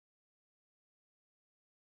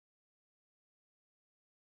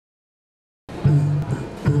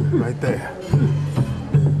right there.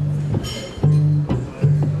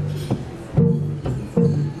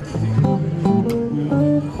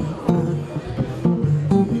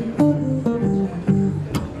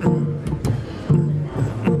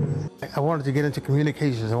 I wanted to get into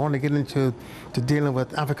communications. I wanted to get into dealing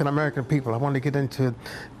with African American people. I wanted to get into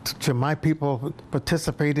to my people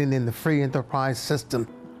participating in the free enterprise system.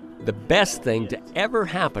 The best thing to ever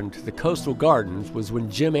happen to the Coastal Gardens was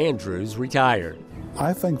when Jim Andrews retired.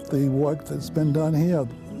 I think the work that's been done here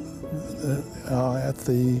at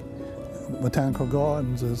the Botanical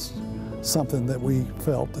Gardens is something that we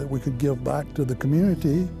felt that we could give back to the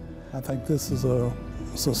community. I think this is a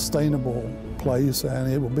sustainable place,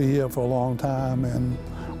 and it will be here for a long time and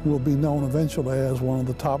will be known eventually as one of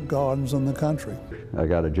the top gardens in the country. I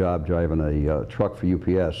got a job driving a truck for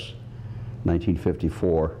UPS,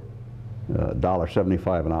 1954,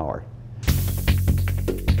 $1.75 an hour.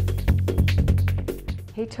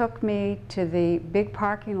 He took me to the big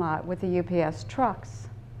parking lot with the UPS trucks,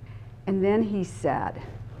 and then he said,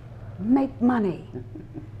 "Make money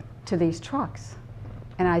to these trucks."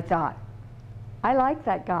 And I thought, I like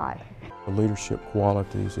that guy. The leadership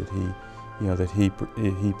qualities that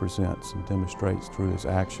he presents and demonstrates through his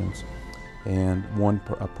actions, and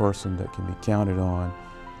a person that can be counted on,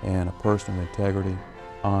 and a person of integrity,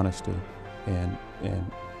 honesty, and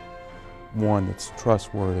one that's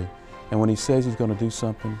trustworthy. And when he says he's going to do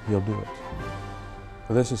something, he'll do it.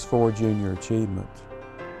 So this is 4 junior achievements.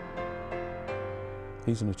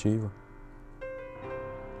 He's an achiever,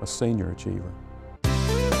 a senior achiever.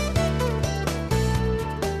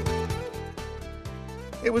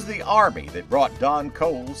 It was the Army that brought Don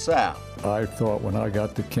Kole south. I thought when I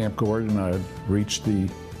got to Camp Gordon, I had reached the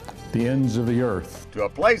ends of the earth. To a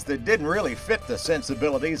place that didn't really fit the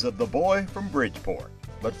sensibilities of the boy from Bridgeport.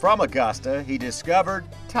 But from Augusta, he discovered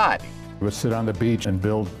Tybee. We would sit on the beach and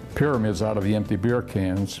build pyramids out of the empty beer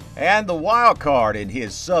cans. And the wild card in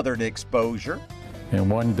his southern exposure. And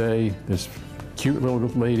one day, this cute little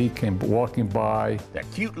lady came walking by. The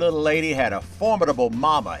cute little lady had a formidable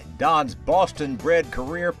mama, and Don's Boston-bred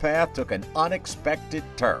career path took an unexpected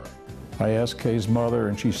turn. I asked Kay's mother,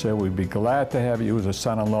 and she said, "We'd be glad to have you as a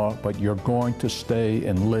son-in-law, but you're going to stay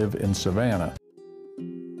and live in Savannah."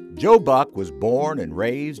 Joe Buck was born and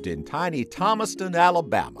raised in tiny Thomaston,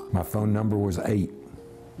 Alabama. My phone number was 8.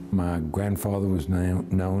 My grandfather was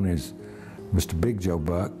known as Mr. Big Joe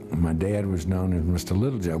Buck. My dad was known as Mr.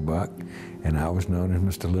 Little Joe Buck, and I was known as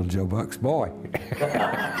Mr. Little Joe Buck's boy.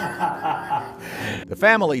 The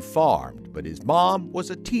family farmed, but his mom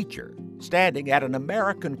was a teacher, standing at an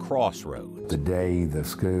American crossroads. The day the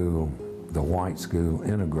white school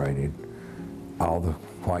integrated, all the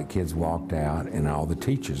white kids walked out and all the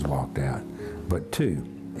teachers walked out, but 2.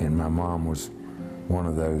 And my mom was one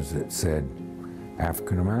of those that said,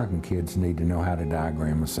 African American kids need to know how to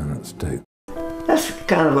diagram a sentence too. That's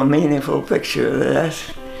kind of a meaningful picture.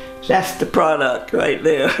 That's the product right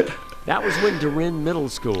there. That was when Durin Middle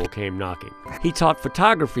School came knocking. He taught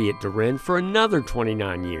photography at Durin for another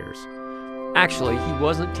 29 years. Actually, he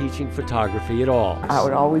wasn't teaching photography at all. I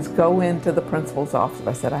would always go into the principal's office.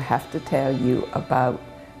 I said, I have to tell you about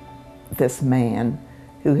this man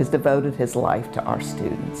who has devoted his life to our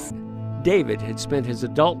students. David had spent his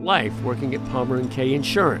adult life working at Palmer & Kay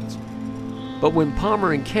Insurance. But when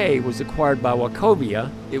Palmer & Kay was acquired by Wachovia,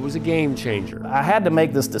 it was a game changer. I had to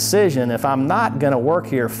make this decision. If I'm not going to work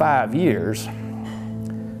here 5 years,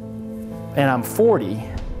 and I'm 40,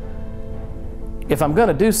 if I'm going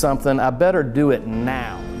to do something, I better do it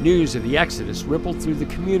now. News of the exodus rippled through the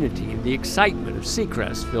community, and the excitement of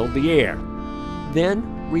Seacrest filled the air. Then,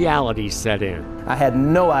 reality set in. I had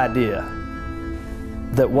no idea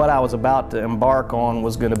that what I was about to embark on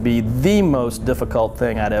was going to be the most difficult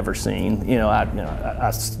thing I'd ever seen. I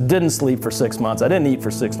didn't sleep for 6 months. I didn't eat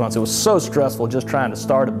for 6 months. It was so stressful just trying to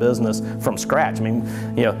start a business from scratch. I mean,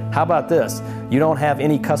 how about this? You don't have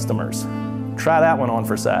any customers. Try that one on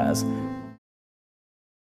for size.